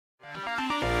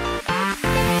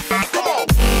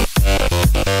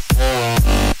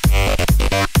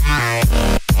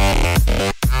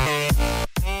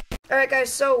Alright,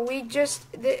 guys, so we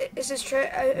just, this is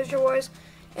Treasure Wars,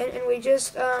 and we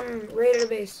just, raided a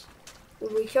base.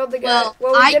 We killed the guy.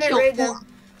 Well, we didn't raid them.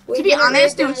 To be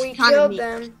honest, it was we kind of killed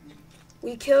them.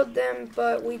 We killed them,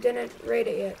 but we didn't raid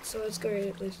it yet, so let's go raid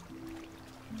it, please.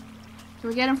 Can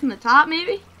we get him from the top,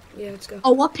 maybe? Yeah, let's go.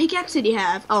 Oh, what pickaxe did he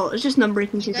have? Oh, it's just number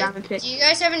breaking 2 diamond pick. Do you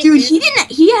guys have any Dude, food?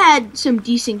 he had some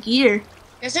decent gear. You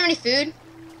guys have any food?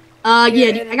 Yeah,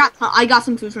 dude, I got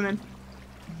some food from him.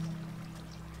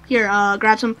 Here,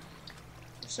 grab some.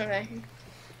 Sorry.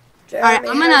 Alright,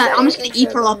 I'm just gonna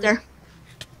eat her up there.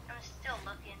 I'm still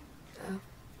looking. Oh,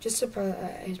 just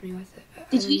surprise me with it.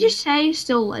 Did he just say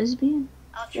still lesbian?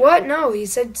 What? No, he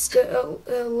said still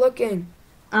looking.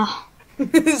 Oh.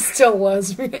 Still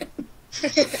lesbian.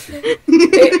 Hey,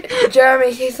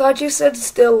 Jeremy, he thought you said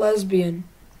still lesbian.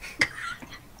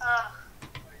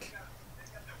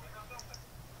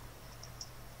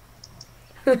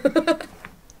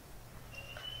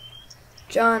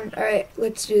 John, alright,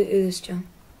 let's do this, John.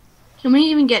 Can we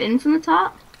even get in from the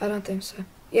top? I don't think so.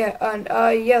 Yeah,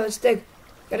 yeah, let's dig.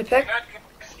 Got a pick?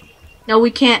 No, we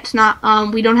can't. It's not,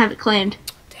 we don't have it claimed.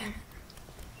 Damn it.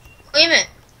 Claim it.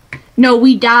 No,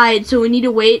 we died, so we need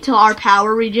to wait till our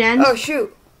power regens. Oh,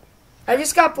 shoot. I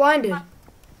just got blinded.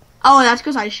 Oh, that's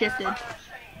because I shifted.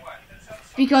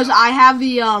 Because I have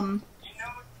the,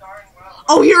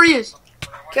 Oh, here he is!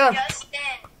 Kill him. Justin,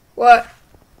 What?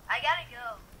 I gotta go.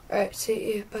 Alright,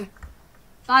 see you. Bye.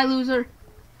 Bye, loser.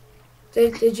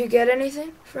 Did you get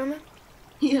anything from it?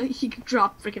 He could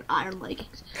drop freaking iron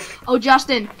leggings. Oh,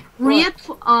 Justin,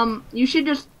 you should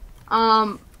just,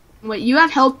 wait, you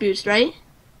have health boost, right?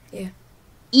 Yeah.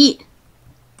 Eat.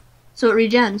 So it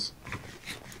regens.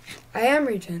 I am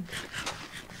regen.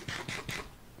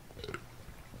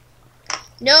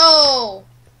 No.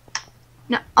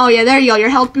 No. Oh, yeah, there you go. Your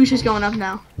health boost is going up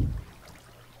now.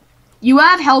 You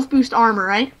have health boost armor,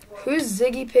 right? Who's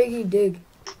Ziggy Piggy Dig?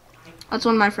 That's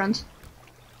one of my friends.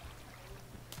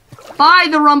 Bye,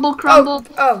 the Rumble Crumble.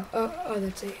 Oh,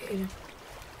 that's it.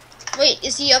 Wait,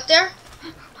 is he up there?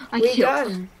 We got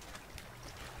him.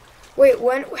 Wait,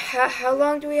 how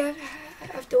long do we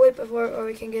have to wait before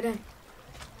we can get in?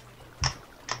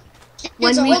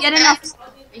 When we get enough.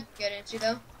 We can get into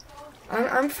though.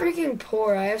 I'm freaking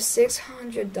poor. I have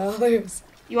 $600.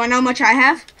 You wanna know how much I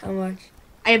have? How much?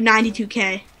 I have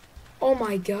 92K. Oh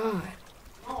my god.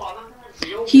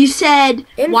 He said,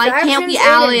 In why factions, can't we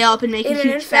ally up and make a in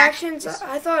huge factions? faction?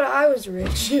 I thought I was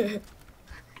rich.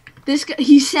 This guy,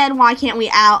 he said, why can't we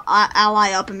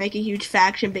ally up and make a huge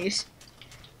faction base?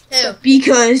 Who?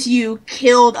 Because you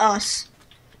killed us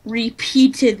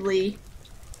repeatedly.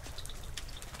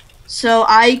 So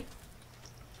I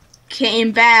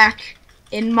came back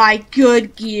in my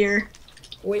good gear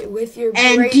with your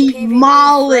and great PvP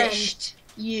demolished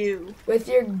you. friend. With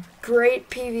your great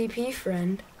PvP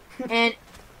friend. And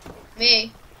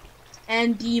Me.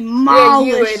 and Yeah, you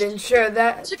demolished. Aiden, sure.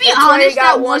 To be honest,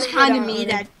 that was kind of me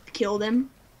that killed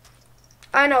him.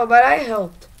 I know, but I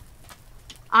helped.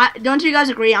 Don't you guys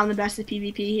agree I'm the best at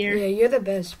PvP here? Yeah, you're the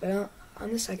best, but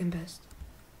I'm the second best.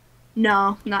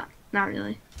 No, not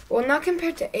really. Well, not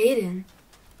compared to Aiden.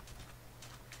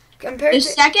 Compared The to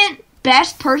second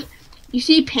best person, you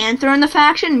see Panther in the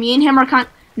faction. Me and him are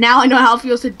now I know how it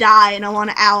feels to die, and I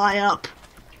want to ally up.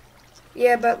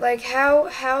 yeah, but like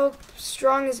how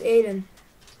strong is Aiden?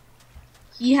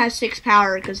 He has 6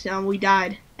 power because we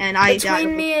died, and I died.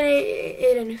 Between me and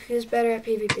Aiden, who's better at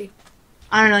PvP?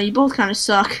 I don't know. You both kind of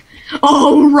suck.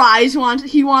 Oh, Rise wants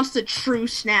to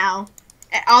truce now.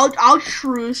 I'll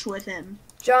truce with him.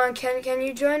 John, can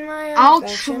you join my I'll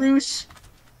faction? truce.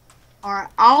 Alright,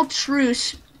 I'll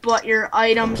truce, but your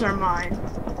items are mine.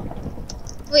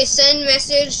 Wait, send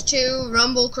message to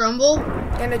Rumble Crumble.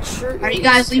 And a truce. Are you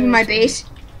guys leaving my base?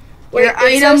 Wait, Your it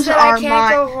says items that are I can't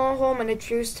mine. go home in a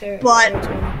truce territory.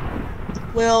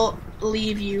 But we'll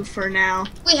leave you for now.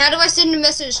 Wait, how do I send a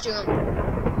message to him?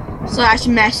 /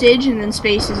 message and then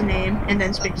space his name and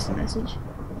then space the message.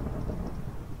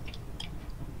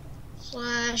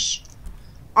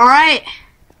 / Alright.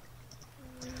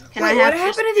 Wait, what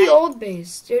happened to the old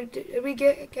base? Did we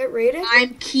get raided?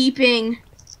 I'm keeping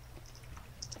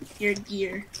your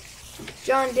gear.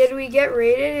 John, did we get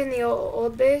raided in the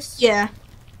old base? Yeah.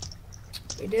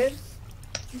 We did?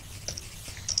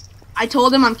 I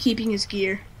told him I'm keeping his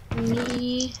gear.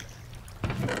 Me.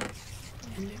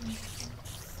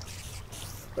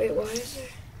 Wait, why is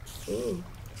there? Ooh.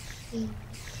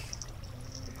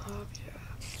 Mob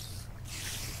drops.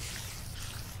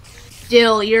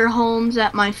 Dill, your home's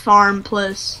at my farm,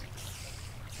 please.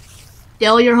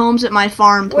 Dill, your home's at my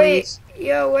farm, please. Wait,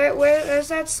 yo, where's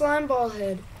that slime ball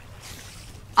head?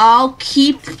 I'll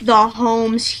keep the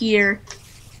homes here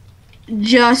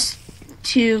just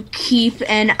to keep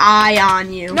an eye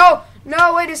on you. No,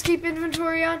 wait, just keep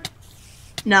inventory on.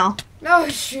 No. No,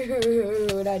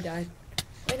 shoot, I died.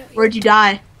 Wait, no, Where'd you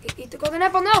die? Eat the golden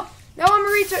apple. No, I'm a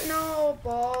retard. No,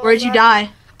 balls. Where'd you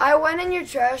die? I went in your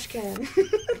trash can.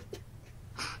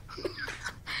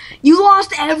 You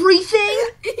lost everything?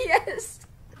 Yes.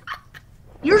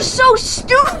 You're so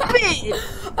stupid.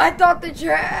 I thought the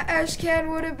trash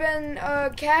can would have been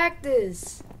a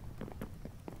cactus.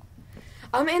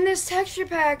 I'm in this texture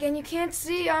pack, and you can't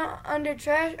see under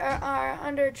trash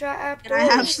trap. Can I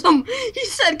have some? He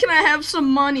said, "Can I have some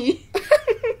money?"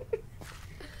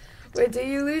 Wait, do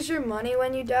you lose your money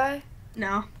when you die?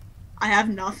 No, I have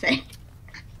nothing.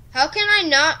 How can I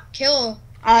not kill?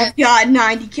 I've got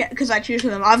 90K because I choose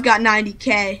them. I've got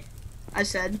 90K. I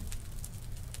said.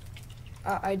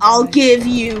 I'll give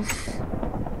you.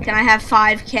 Can I have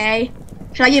 5K?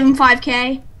 Should I give him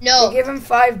 5K? No. You give him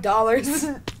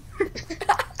 $5.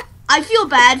 I feel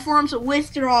bad for him, so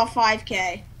withdraw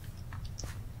 5K.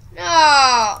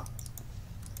 No.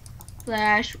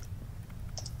 Flash.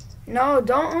 No,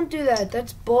 don't do that.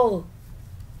 That's bull.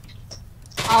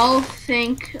 I'll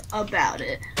think about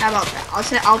it. How about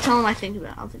that? I'll tell him I think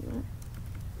about it. I'll think about it.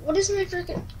 What is my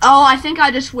freaking? Oh, I think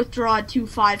I just withdraw 2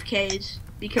 5Ks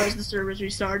because the server's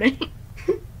restarting.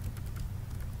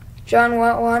 John,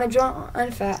 want to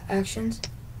join factions?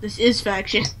 This is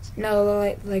faction. No,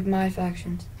 like my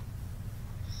factions.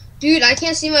 Dude, I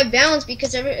can't see my balance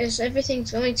because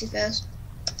everything's going too fast.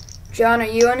 John, are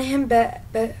you and him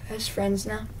best friends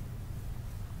now?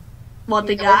 What,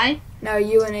 the guy? No,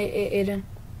 you and Aiden.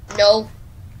 No.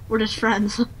 We're just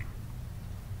friends.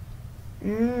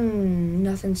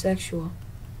 Nothing sexual.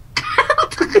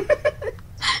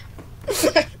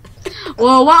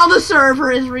 Well, while the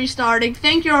server is restarting,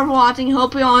 thank you all for watching.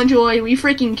 Hope you all enjoy. We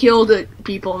freaking killed it,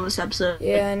 people, in this episode.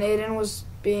 Yeah, and Aiden was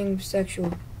being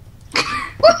sexual.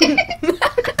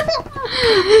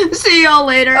 See y'all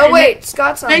later. Oh, wait,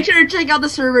 Scott's on. Make sure to check out the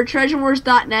server,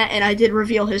 treasurewars.net, and I did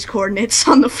reveal his coordinates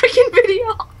on the freaking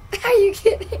video. Are you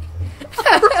kidding?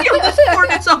 I revealed his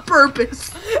coordinates on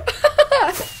purpose.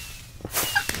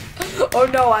 Oh,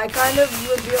 no, I kind of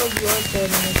revealed your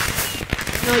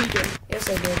coordinates. No, you didn't. Yes,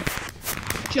 I did.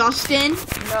 Justin?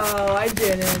 No, I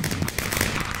didn't.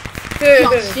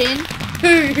 Justin?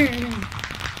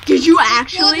 Did you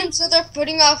actually? So they're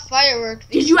putting off fireworks.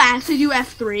 Did you actually do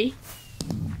F3?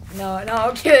 No,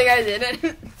 I'm kidding, I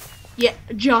didn't. Yeah,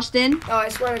 Justin? Oh, I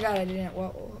swear to God, I didn't.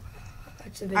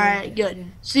 That's a video. Alright, good.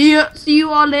 See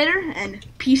you all later, and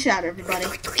peace out, everybody.